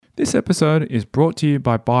This episode is brought to you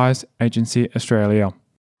by Buyers Agency Australia.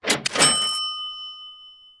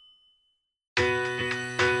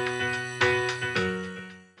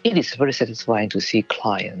 It is very satisfying to see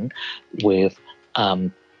clients with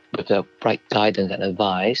the right guidance and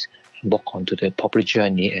advice walk onto the property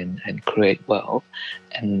journey and create wealth.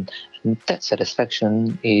 And that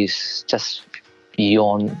satisfaction is just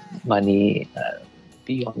beyond money,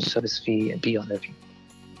 beyond service fee, and beyond everything.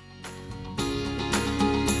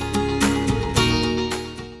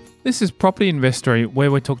 This is Property Investory,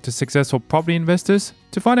 where we talk to successful property investors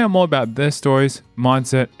to find out more about their stories,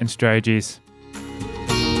 mindset, and strategies.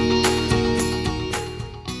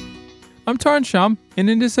 I'm Torrent Shum,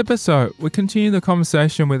 and in this episode, we continue the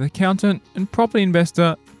conversation with accountant and property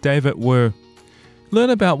investor David Wu.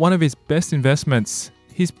 Learn about one of his best investments,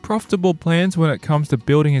 his profitable plans when it comes to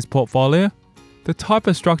building his portfolio, the type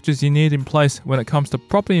of structures you need in place when it comes to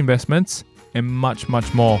property investments, and much,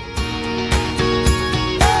 much more.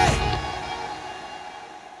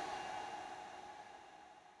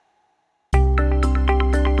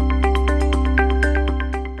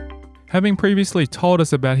 Having previously told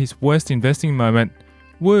us about his worst investing moment,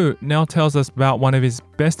 Wu now tells us about one of his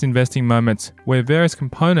best investing moments where various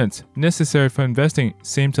components necessary for investing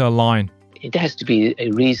seem to align. It has to be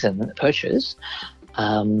a recent purchase.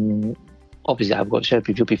 Obviously, I've got shared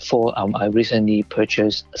with you before. I recently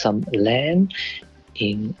purchased some land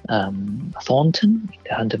in Thornton, in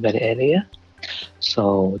the Hunter Valley area.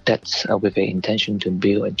 So that's with the intention to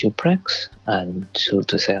build a duplex and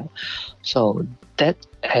to sell. So that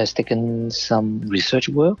has taken some research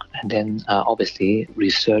work, and then obviously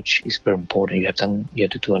research is very important. You have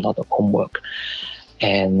to do a lot of homework,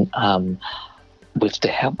 and with the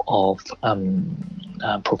help of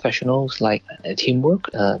professionals like teamwork,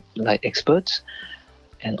 like experts,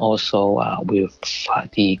 and also with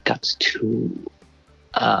the guts to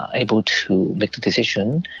able to make the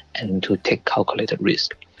decision and to take calculated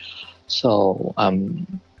risk. So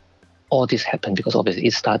all this happened because obviously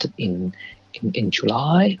it started in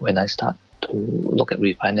July when I start to look at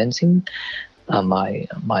refinancing my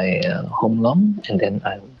home loan, and then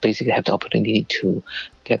I basically have the opportunity to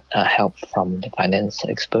get help from the finance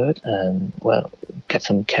expert and get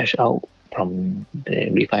some cash out from the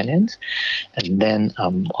refinance, and then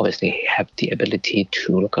obviously have the ability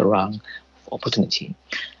to look around for opportunity.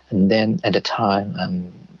 And then at the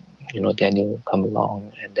time, Daniel come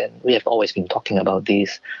along, and then we have always been talking about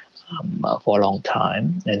this for a long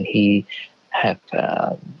time, and he have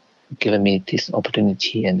given me this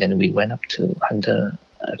opportunity, and then we went up to Hunter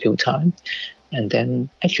a few times. And then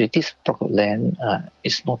actually this block of land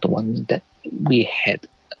is not the one that we had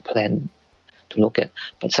planned to look at,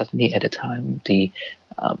 but suddenly at the time the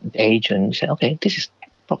agent said, okay, this is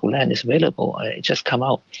block of land is available. It just come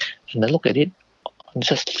out, and I look at it and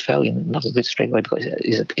just fell in love with it straight away because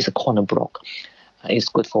it's a corner block. It's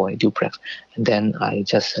good for a duplex, and then I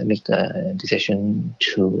just make the decision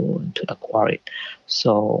to acquire it.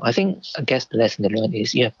 So I guess the lesson to learn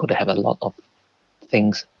is you have got to have a lot of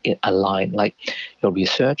things aligned, like your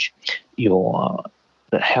research,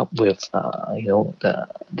 the help with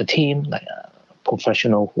the team, like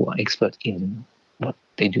professional who are expert in what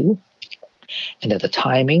they do, and the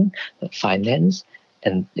timing, the finance,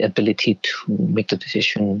 and the ability to make the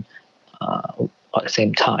decision at the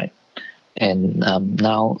same time. And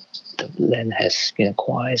now the land has been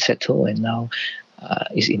acquired, settled, and now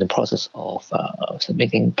is in the process of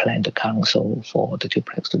submitting plan to council for the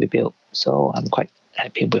duplex to be built. So I'm quite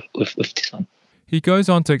happy with this one. He goes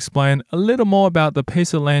on to explain a little more about the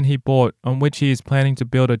piece of land he bought on which he is planning to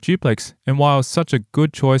build a duplex and why it was such a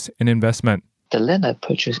good choice in investment. The land I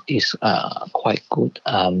purchased is quite good.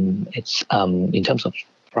 It's in terms of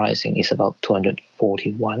pricing, it's about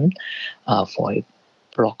 241 for a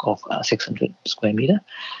block of 600 square meter,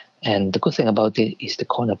 and the good thing about it is the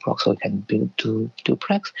corner block, so you can build two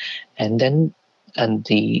duplex, and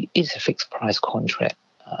it's a fixed price contract,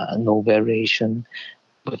 no variation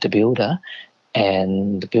with the builder,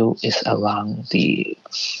 and the bill is around the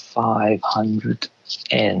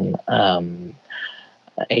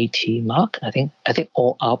 580 mark. I think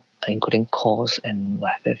all up, including costs and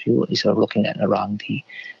what have you, is looking at around the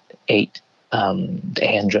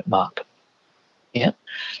 800 mark. Yeah,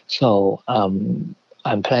 so I'm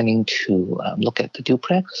planning to look at the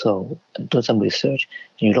duplex, so do some research,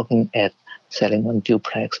 and you're looking at selling one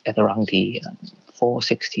duplex at around the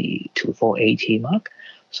 460 to 480 mark.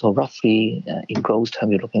 So roughly in gross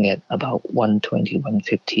term, you're looking at about 120,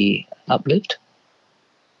 150 uplift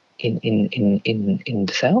in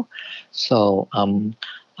the sale. So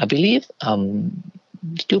I believe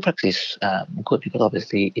duplex is good because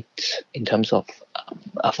obviously it's in terms of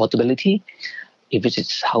affordability. If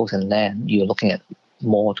it's house and land, you're looking at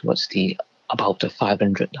more towards about the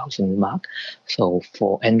 500,000 mark. So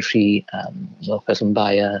for entry, first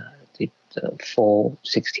buyer, the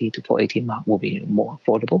 460 to 480 mark will be more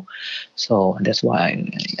affordable. So that's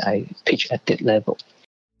why I pitch at that level.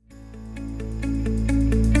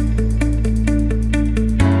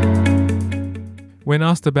 When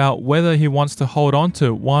asked about whether he wants to hold on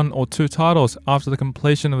to one or two titles after the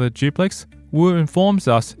completion of the duplex, Wu informs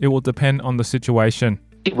us it will depend on the situation.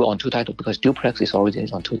 It will on two titles because duplex is already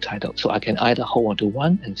on two titles. So I can either hold on to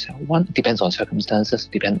one and sell one. It depends on circumstances,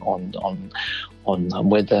 depend on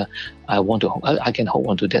whether I want to. I can hold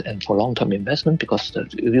on to that and for long-term investment because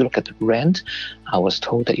if you look at the rent, I was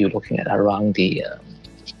told that you're looking at around the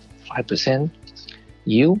 5%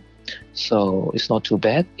 yield. So it's not too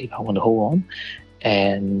bad if I want to hold on.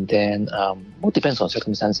 And then it depends on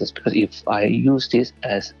circumstances because if I use this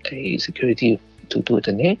as a security to do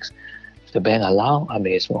the next, if the bank allow, I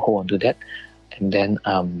may as well hold on to that and then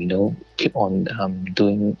keep on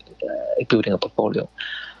building a portfolio.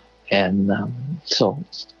 And so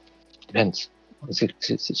depends on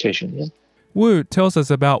the situation. Yeah. Wu tells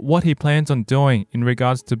us about what he plans on doing in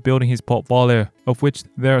regards to building his portfolio, of which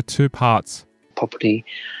there are two parts. Property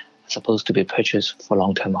is supposed to be purchased for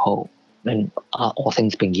long-term hold. And all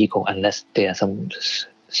things being equal, unless there are some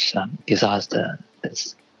disaster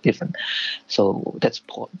that's different. So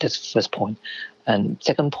that's first point. And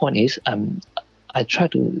second point is I try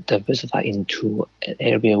to diversify into an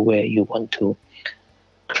area where you want to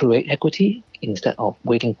create equity instead of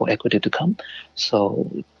waiting for equity to come. So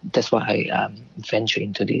that's why I venture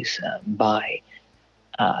into this buy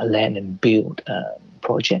land and build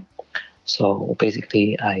project. So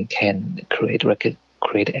basically I can create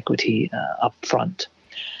equity up front.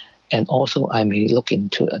 And also I may look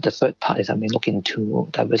into, the third part is I may look into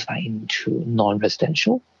diversify into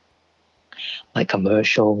non-residential, like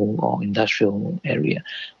commercial or industrial area,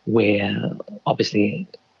 where obviously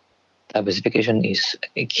diversification is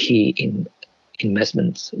a key in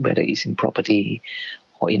investments, whether it's in property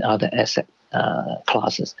or in other asset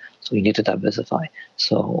classes. So you need to diversify.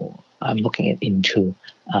 So I'm looking into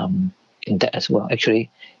in that as well.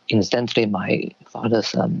 Actually, incidentally, my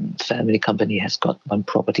father's family company has got one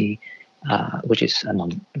property, which is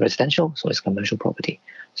non-residential, so it's commercial property.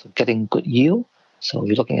 So getting good yield. So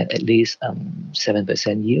you're looking at least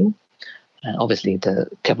 7% yield. And obviously, the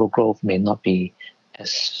capital growth may not be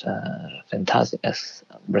as fantastic as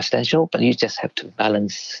residential, but you just have to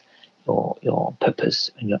balance your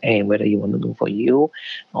purpose and your aim, whether you want to go for yield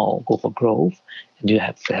or go for growth, and you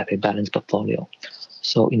have to have a balanced portfolio.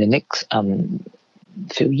 So in the next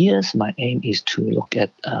few years, my aim is to look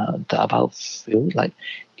at the above field. Like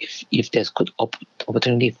if there's good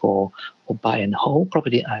opportunity for buy and hold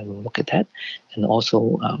property, I will look at that, and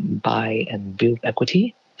also buy and build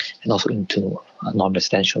equity, and also into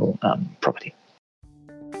non-residential property.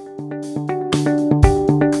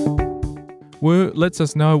 Wu lets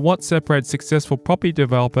us know what separates successful property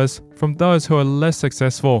developers from those who are less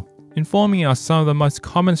successful, informing us some of the most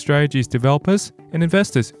common strategies developers and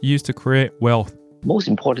investors use to create wealth. Most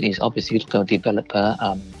important is obviously the developer.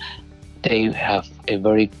 They have a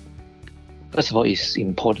very, first of all, is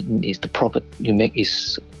important is the profit you make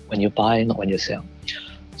is when you buy, not when you sell.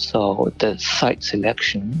 So the site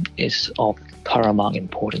selection is of paramount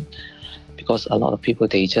importance, because a lot of people,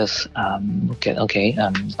 they just look at,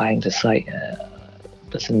 buying the site,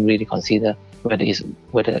 doesn't really consider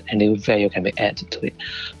whether any value can be added to it.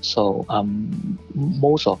 So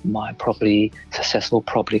most of my successful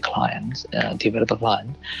property clients, developer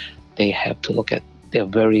clients, they have to look at, they're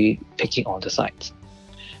very picky on the sites.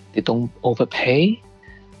 They don't overpay,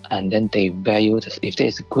 and then they value if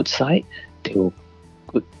there's a good site, they will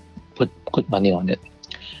put good money on it,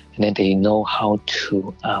 and then they know how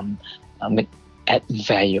to add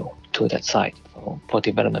value to that site for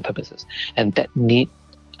development purposes, and that need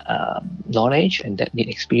knowledge, and that need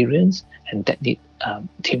experience, and that need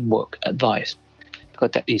teamwork, advice,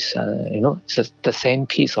 because that is it's the same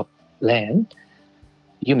piece of land.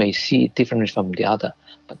 You may see it differently from the other,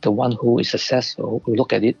 but the one who is successful will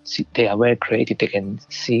look at it. They are very creative. They can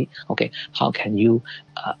see, how can you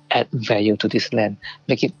add value to this land,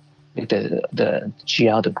 make the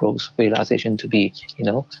GR, the gross realization, to be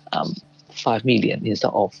 5 million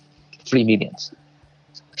instead of 3 million,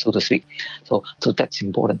 so to speak. So that's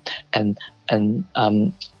important. And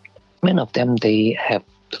many of them, they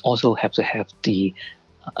also have to have the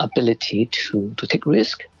ability to take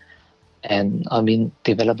risk. And I mean,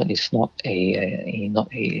 development is not a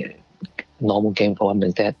normal game for them.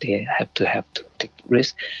 Is that they have to take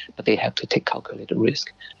risk, but they have to take calculated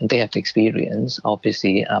risk, and they have the experience,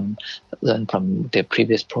 obviously, learn from their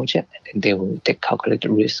previous project, and then they will take calculated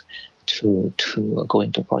risk to go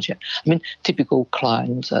into project. I mean, typical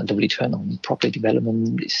clients, the return on property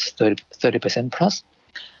development is 30% plus.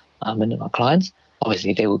 Many of our clients,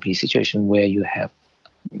 obviously, there will be a situation where you have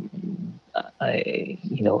a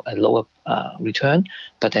lower return,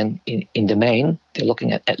 but then in the main, they're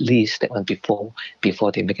looking at least that one before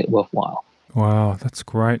they make it worthwhile. Wow, that's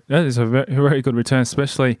great. That is a very, very good return,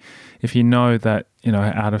 especially if you know that,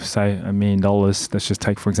 out of, say, $1 million, let's just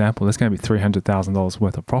take, for example, there's going to be $300,000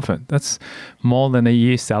 worth of profit. That's more than a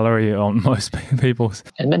year's salary on most people's.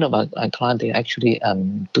 And many of our clients, they actually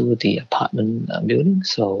do the apartment building.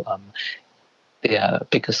 So they are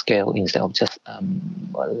bigger scale instead of just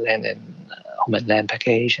land and home and land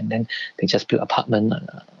package, and then they just build apartment,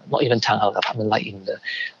 not even townhouse apartment like in the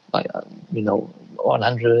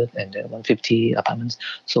 100 and 150 apartments.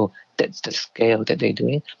 So that's the scale that they're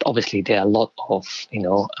doing. But obviously, there are a lot of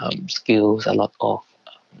skills, a lot of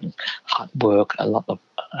hard work, a lot of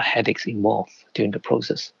headaches involved during the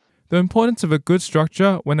process. The importance of a good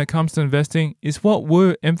structure when it comes to investing is what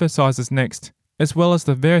Wu emphasizes next, as well as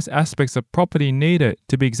the various aspects of property needed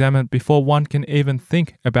to be examined before one can even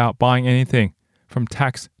think about buying anything, from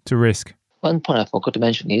tax to risk. One point I forgot to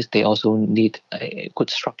mention is they also need a good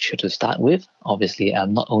structure to start with. Obviously,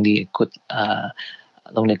 not only good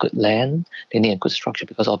land, they need a good structure,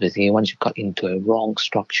 because obviously once you got into a wrong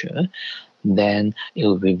structure, then it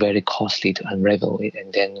will be very costly to unravel it,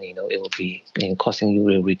 and then it will be costing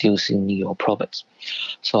you, reducing your profits.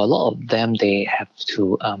 So a lot of them, they have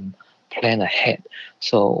to plan ahead.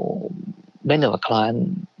 So many of our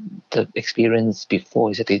clients, the experience before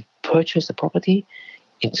is that they purchase the property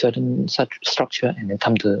in certain such structure and then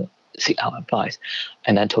come to seek our advice,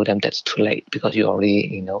 and I told them that's too late because you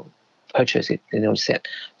already purchase it, set.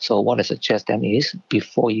 So what I suggest them is,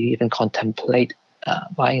 before you even contemplate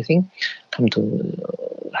buying anything, come to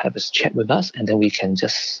have a chat with us, and then we can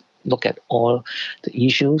just look at all the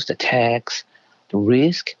issues, the tax, the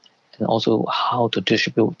risk, and also how to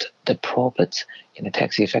distribute the profits in a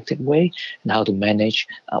tax effective way, and how to manage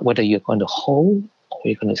whether you're going to hold or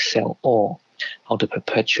you're going to sell, or how to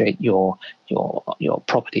perpetuate your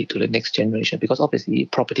property to the next generation. Because obviously,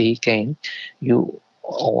 property gain,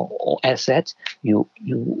 or assets, you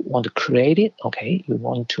want to create it, okay? You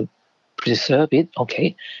want to preserve it,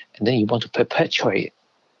 okay? And then you want to perpetuate it.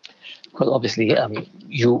 Because obviously,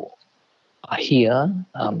 you are here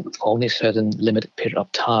for only a certain limited period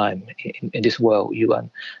of time in this world.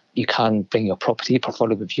 You can't bring your property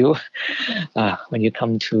portfolio with you when you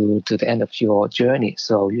come to the end of your journey.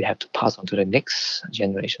 So you have to pass on to the next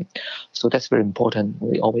generation. So that's very important.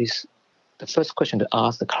 The first question to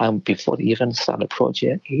ask the client before they even start a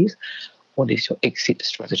project is, what is your exit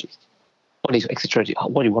strategy? What is your exit strategy?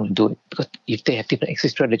 What do you want to do? Because if they have different exit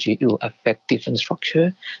strategy, it will affect different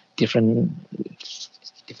structure, different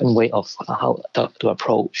way of how to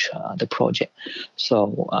approach the project.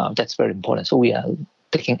 So that's very important. So we are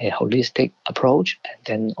taking a holistic approach, and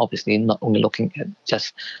then obviously not only looking at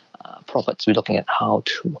just profits, we're looking at how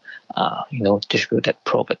to distribute that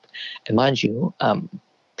profit. And mind you,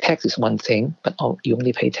 tax is one thing, but you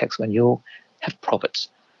only pay tax when you have profits.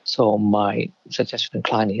 So my suggestion to the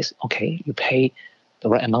client is, okay, you pay the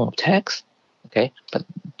right amount of tax, okay, but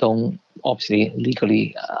don't, obviously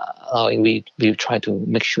legally, we try to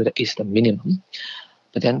make sure that it's the minimum.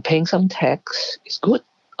 But then paying some tax is good,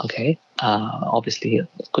 okay, obviously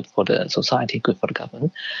good for the society, good for the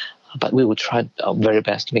government, but we will try our very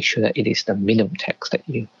best to make sure that it is the minimum tax that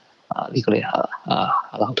you legally are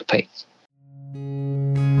allowed to pay.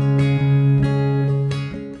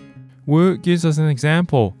 Wu gives us an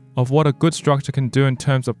example of what a good structure can do in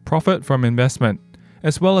terms of profit from investment,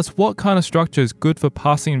 as well as what kind of structure is good for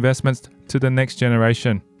passing investments to the next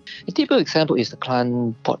generation. A typical example is the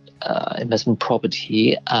client bought investment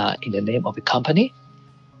property in the name of a company,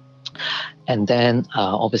 and then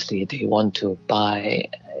obviously they want to buy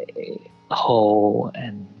a whole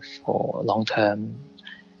and for long term,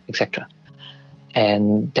 etc.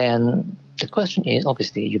 And then the question is,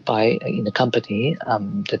 obviously, you buy in a company.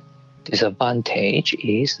 The disadvantage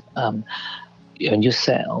is when you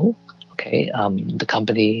sell, okay, the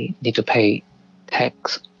company need to pay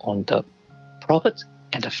tax on the profits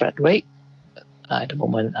at a flat rate, at the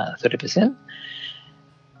moment 30%.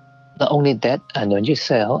 Not only that, and when you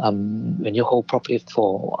sell, when you hold property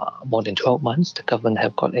for more than 12 months, the government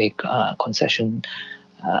have got a concession,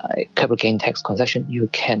 capital gain tax concession. You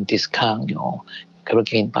can discount your capital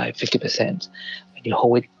gain by 50% when you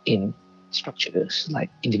hold it in structures like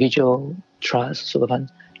individual, trust, super fund,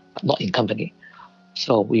 but not in company.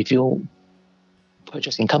 So if you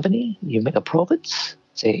purchase in company, you make a profit,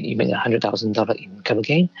 say you make $100,000 in capital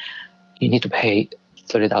gain, you need to pay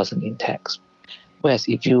 $30,000 in tax. Whereas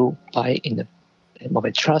if you buy in the name of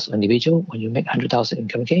a trust or individual, when you make $100,000 in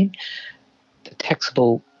capital gain, the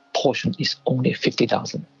taxable portion is only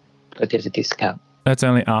 $50,000 because there's a discount. That's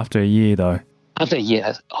only after a year, though. After a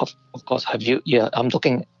year, of course, have you? Yeah, I'm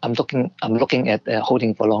looking at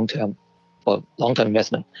holding for long-term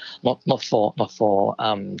investment, not for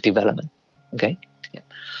development. Okay. Yeah.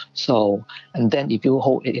 So, and then if you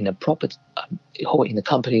hold it in a property, hold it in a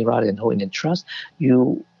company rather than hold it in a trust,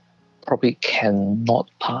 you probably cannot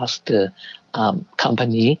pass the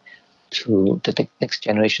company to the next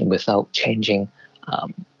generation without changing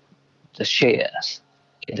the shares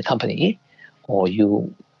in the company, or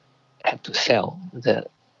you have to sell the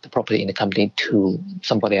property in the company to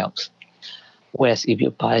somebody else. Whereas if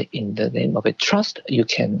you buy in the name of a trust, you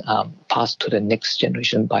can pass to the next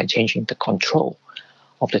generation by changing the control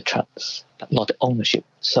of the trust, but not the ownership.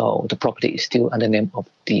 So the property is still under the name of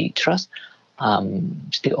the trust,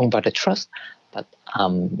 still owned by the trust, but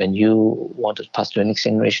when you want to pass to the next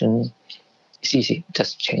generation, it's easy,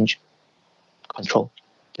 just change control.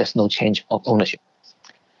 There's no change of ownership.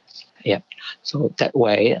 Yeah, so that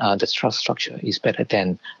way the trust structure is better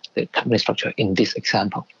than the company structure in this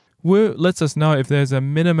example. Wu lets us know if there's a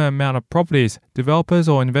minimum amount of properties developers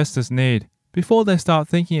or investors need before they start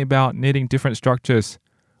thinking about needing different structures,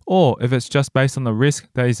 or if it's just based on the risk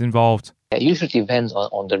that is involved. It usually depends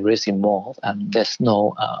on the risk involved, and there's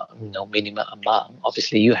no minimum amount.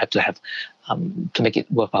 Obviously, you have to have to make it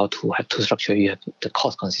worthwhile to have two structure. You have the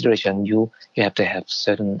cost consideration. You have to have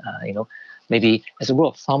certain maybe as a rule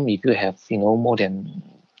of thumb, if you have more than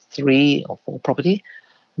 3 or 4 property,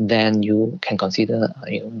 then you can consider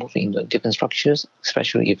moving into different structures,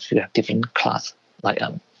 especially if you have different class, like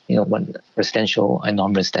one residential and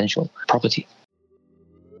non-residential property.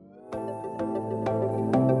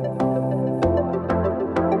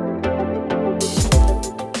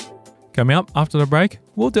 Coming up after the break,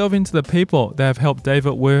 we'll delve into the people that have helped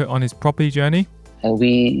David Wu on his property journey. And we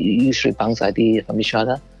usually bounce ideas from each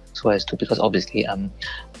other, so as to, because obviously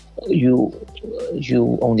you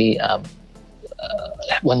only have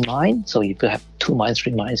one mind, so if you have 2 minds,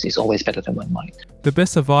 3 minds, it's always better than one mind. The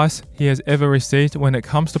best advice he has ever received when it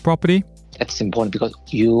comes to property? That's important because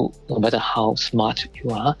no matter how smart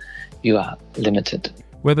you are limited.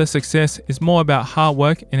 Whether success is more about hard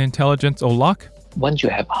work and intelligence or luck? Once you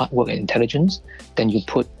have hard work and intelligence, then you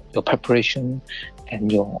put your preparation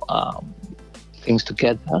and your things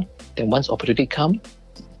together. Then once opportunity comes,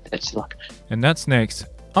 that's luck. And that's next.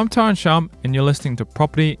 I'm Tyrone Shum, and you're listening to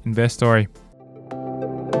Property Investory.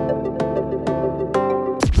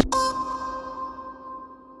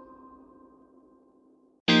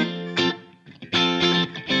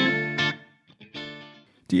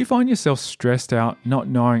 Do you find yourself stressed out not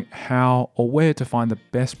knowing how or where to find the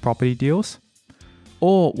best property deals?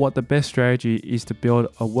 Or what the best strategy is to build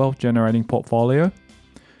a wealth-generating portfolio?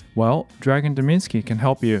 Well, Dragan Dominski can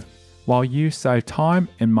help you, while you save time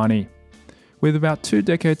and money. With about 2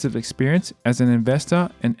 decades of experience as an investor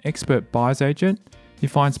and expert buyer's agent, he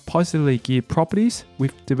finds positively geared properties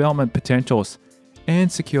with development potentials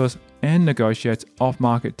and secures and negotiates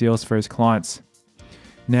off-market deals for his clients.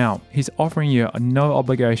 Now, he's offering you a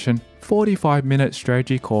no-obligation 45-minute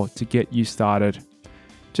strategy call to get you started.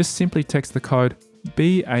 Just simply text the code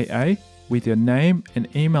BAA with your name and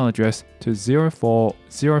email address to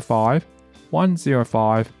 0405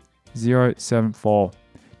 105 074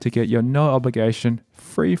 to get your no obligation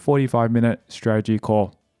free 45-minute strategy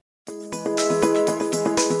call.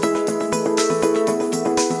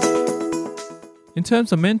 In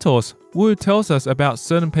terms of mentors, Wu tells us about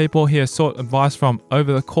certain people he has sought advice from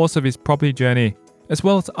over the course of his property journey, as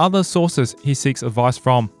well as other sources he seeks advice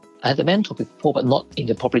from. I had a mentor before, but not in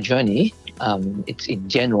the property journey. It's in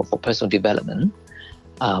general for personal development.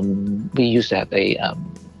 We used to have a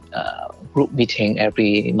group meeting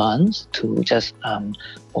every month to just for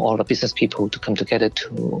all the business people to come together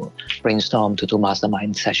to brainstorm, to do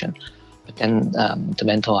mastermind session. But then the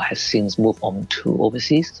mentor has since moved on to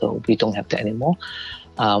overseas, so we don't have that anymore.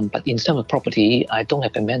 But in terms of property, I don't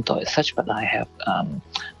have a mentor as such, but I have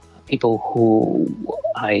people who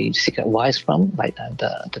I seek advice from, like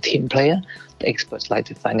the team player, the experts like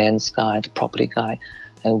the finance guy, the property guy,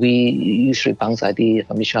 and we usually bounce ideas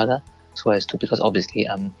from each other, so as to, because obviously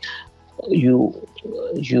you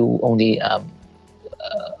only have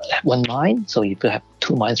one mind, so if you have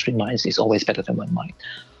 2 minds, 3 minds, it's always better than one mind.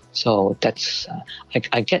 So that's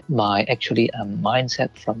I get my actually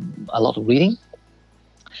mindset from a lot of reading,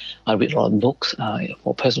 I read a lot of books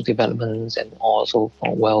for personal development and also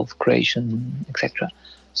for wealth creation, etc.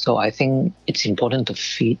 So I think it's important to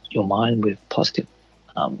feed your mind with positive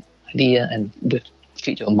idea and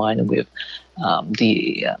feed your mind with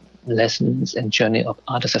the lessons and journey of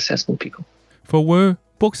other successful people. For Wu,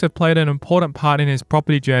 books have played an important part in his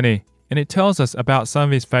property journey, and it tells us about some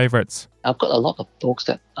of his favorites. I've got a lot of books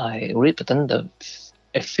that I read, but then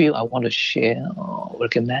a few I want to share or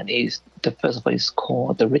recommend is the first one is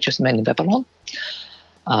called The Richest Man in Babylon.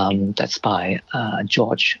 That's by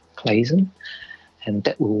George Clason, and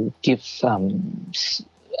that will give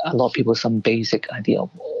a lot of people some basic idea of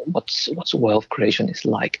what's wealth creation is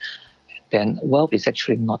like. Then wealth is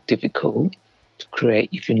actually not difficult to create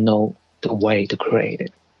if you know the way to create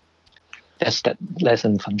it. That's that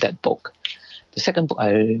lesson from that book. The second book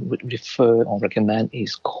I would refer or recommend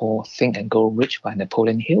is called Think and Grow Rich by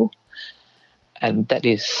Napoleon Hill. And that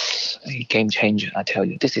is a game changer, I tell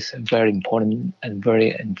you. This is a very important and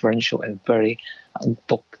very influential and very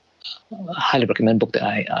highly recommend book that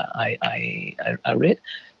I read,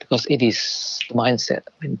 because it is the mindset.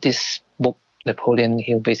 I mean, this book, Napoleon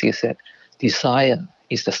Hill basically said, desire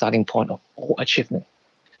is the starting point of all achievement.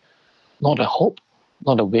 Not a hope,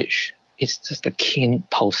 not a wish. It's just a keen,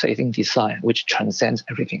 pulsating desire which transcends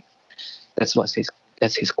everything. That's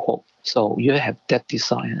his quote. So you have that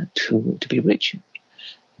desire to be rich,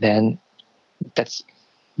 then that's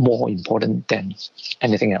more important than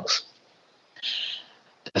anything else.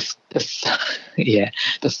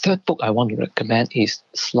 The third book I want to recommend is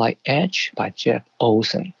Slight Edge by Jeff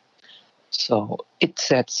Olson. So it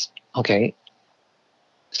says, okay,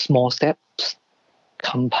 small steps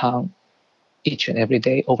compound each and every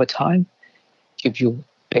day over time, give you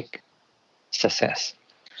big success.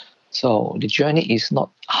 So the journey is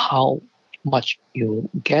not how much you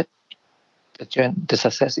get. The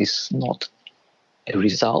success is not a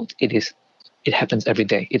result. It happens every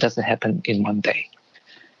day. It doesn't happen in one day.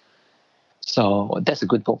 So that's a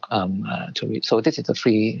good book to read. So this is the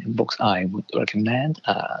 3 books I would recommend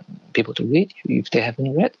people to read if they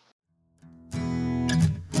haven't read.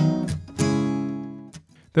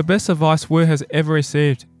 The best advice Wu has ever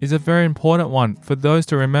received is a very important one for those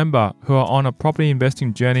to remember who are on a property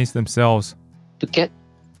investing journeys themselves. To get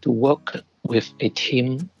to work with a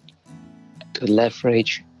team, to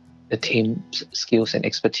leverage the team's skills and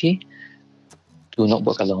expertise, do not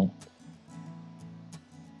work alone.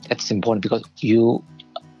 That's important because no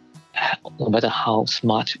matter how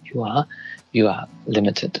smart you are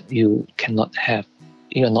limited. You are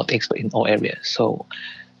not expert in all areas. So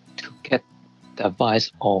to get the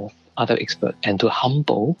advice of other experts and to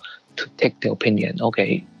humble to take their opinion.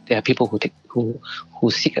 Okay, there are people who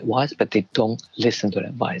seek advice, but they don't listen to the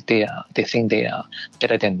advice. They think they are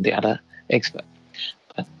better than the other expert.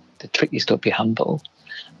 But the trick is to be humble,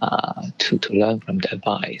 to learn from the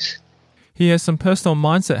advice. He has some personal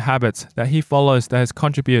mindset habits that he follows that has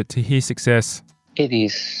contributed to his success. It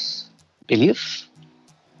is belief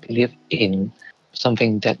in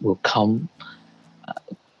something that will come,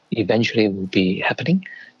 eventually will be happening.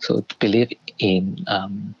 So to believe in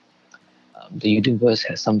the universe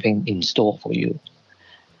has something in store for you,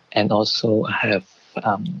 and also have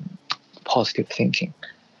positive thinking.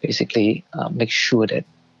 Basically, make sure that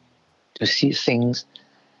to see things,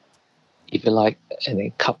 if you like, in a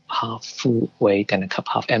cup half full way than a cup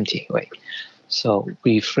half empty way. So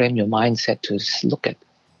reframe your mindset to look at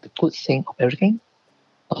the good thing of everything,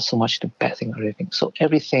 not so much the bad thing of everything. So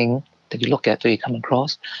everything that you look at, that you come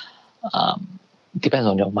across, depends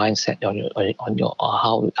on your mindset, on your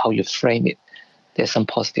how you frame it. There's some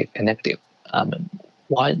positive and negative.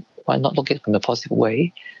 Why not look at it from a positive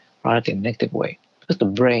way rather than a negative way? Because the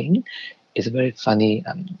brain is a very funny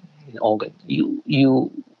organ.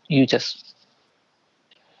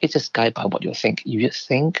 It's just guided by what you think. If you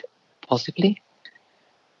think positively,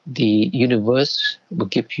 the universe will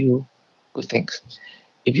give you good things.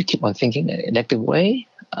 If you keep on thinking in a negative way,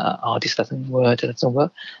 this doesn't work,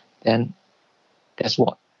 then guess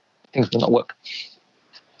what? Things will not work.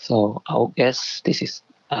 So I guess this is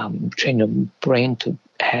train your brain to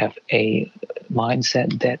have a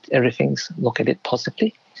mindset that everything's look at it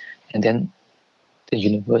positively, and then the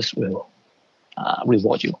universe will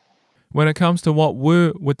reward you. When it comes to what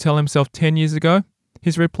Wu would tell himself 10 years ago,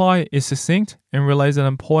 his reply is succinct and relays an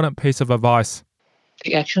important piece of advice.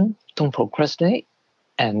 Take action, don't procrastinate,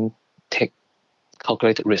 and take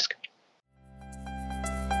calculated risk.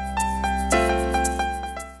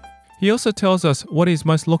 He also tells us what he's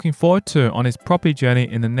most looking forward to on his property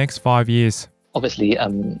journey in the next 5 years. Obviously,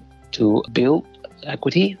 to build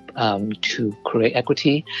equity, to create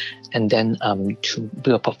equity, and then to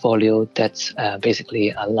build a portfolio that's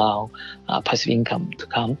basically allow passive income to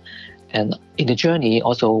come. And in the journey,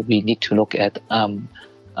 also we need to look at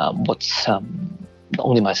what's not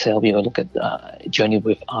only myself, we will look at journey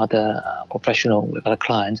with other professional, with other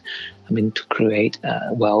clients. To create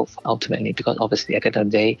wealth ultimately, because obviously at the end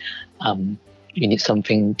of the day, you need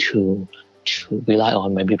something to rely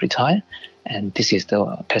on when we retire, and this is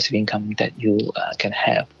the passive income that you can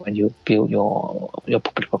have when you build your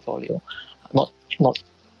property portfolio. Not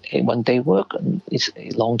a one-day work; it's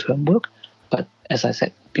a long-term work. But as I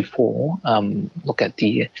said before, look at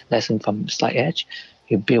the lesson from Slight Edge.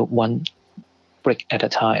 You build one brick at a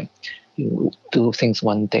time. You do things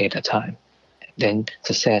one day at a time. Then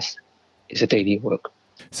success is a daily work.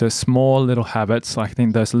 So small little habits, I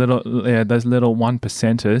think those little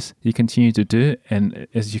 1%ers you continue to do, and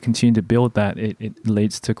as you continue to build that, it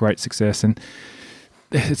leads to great success. And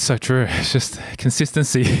it's so true. It's just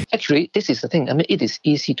consistency. Actually, this is the thing. It is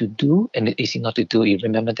easy to do and it's easy not to do. You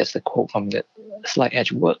remember that's the quote from the Slight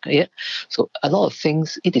Edge work. Yeah. So a lot of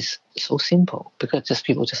things, it is so simple because just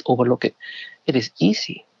people just overlook it. It is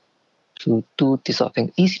easy to do this sort of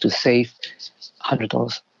thing. Easy to save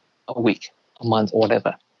 $100 a week, a month, or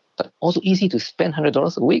whatever. But also easy to spend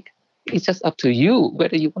 $100 a week. It's just up to you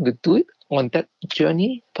whether you want to do it on that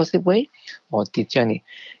journey, positive way, or the journey.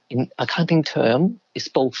 In accounting term, it's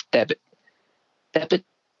both debit. Debit,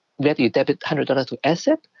 whether you debit $100 to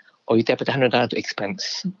asset or you debit $100 to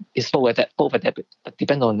expense. It's both a debit, but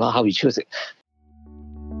depends on how you choose it.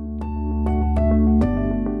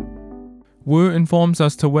 Wu informs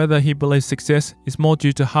us to whether he believes success is more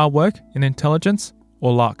due to hard work and intelligence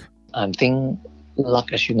or luck. I think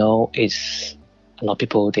luck, as you know, is a lot of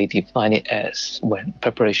people, they define it as when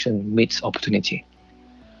preparation meets opportunity.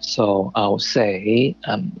 So I would say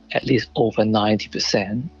at least over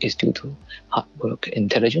 90% is due to hard work,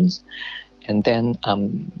 intelligence. And then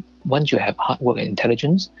once you have hard work and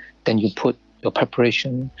intelligence, then you put your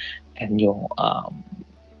preparation and your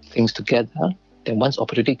things together. Then once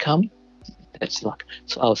opportunity comes, that's luck.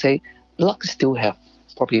 So I would say luck still have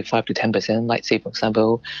probably 5 to 10%. Like say, for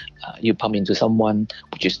example, you bump into someone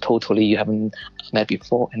which is totally you haven't met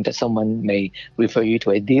before, and that someone may refer you to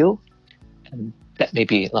a deal, and that may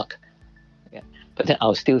be luck. Yeah. But then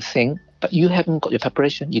I'll still think, but you haven't got your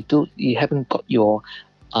preparation. You haven't got your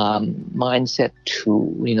mindset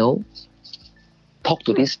to talk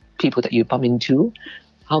to these people that you bump into.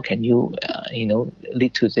 How can you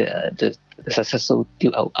lead to the successful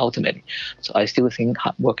deal ultimately? So I still think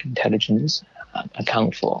hard work, intelligence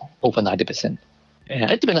account for over 90%.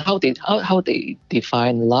 It depends on how they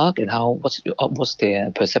define luck and what's their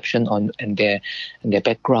perception on and their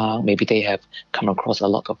background. Maybe they have come across a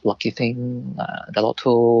lot of lucky things, the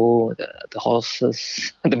lotto, the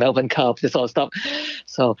horses, the Melbourne Cup, this sort of stuff.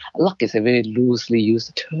 So luck is a very loosely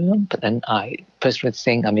used term, but then I personally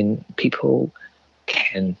think, people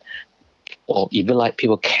can, or even like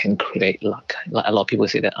people can create luck. Like a lot of people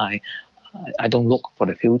say that I don't look for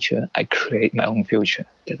the future, I create my own future.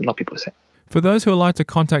 That's a lot of people say. For those who would like to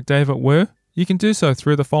contact David Wu, you can do so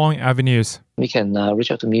through the following avenues. You can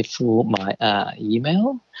reach out to me through my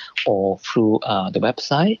email or through the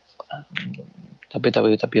website,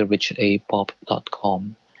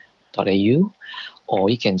 www.richardabob.com.au, or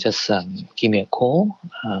you can just give me a call.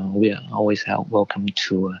 We are always welcome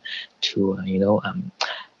to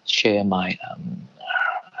share my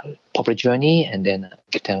property journey and then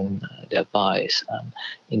give them the advice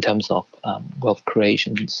in terms of wealth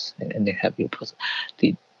creations, and they help you.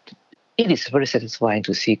 It is very satisfying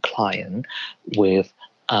to see client with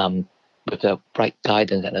the right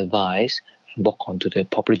guidance and advice walk onto the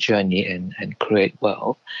property journey and create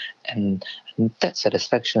wealth, and that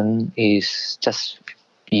satisfaction is just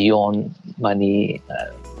beyond money,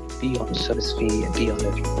 beyond service fee, and beyond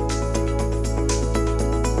everything.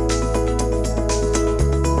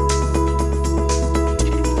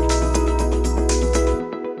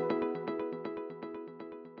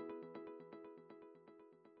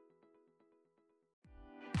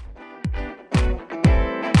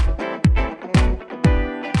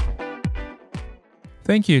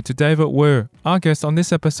 Thank you to David Wu, our guest on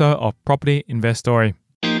this episode of Property Investory.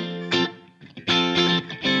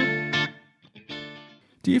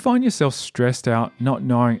 Do you find yourself stressed out not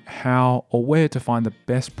knowing how or where to find the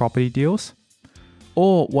best property deals?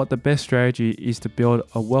 Or what the best strategy is to build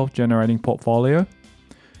a wealth-generating portfolio?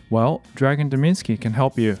 Well, Dragon Dominski can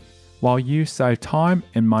help you while you save time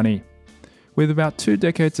and money. With about 2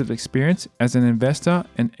 decades of experience as an investor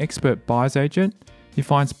and expert buyer's agent, he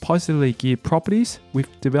finds positively geared properties with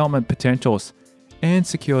development potentials and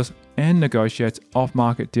secures and negotiates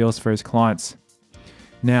off-market deals for his clients.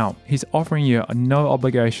 Now, he's offering you a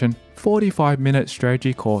no-obligation 45-minute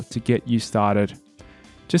strategy call to get you started.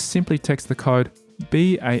 Just simply text the code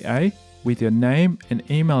BAA with your name and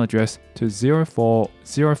email address to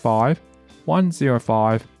 0405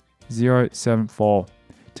 105 074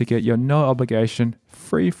 to get your no-obligation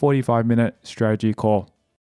free 45-minute strategy call.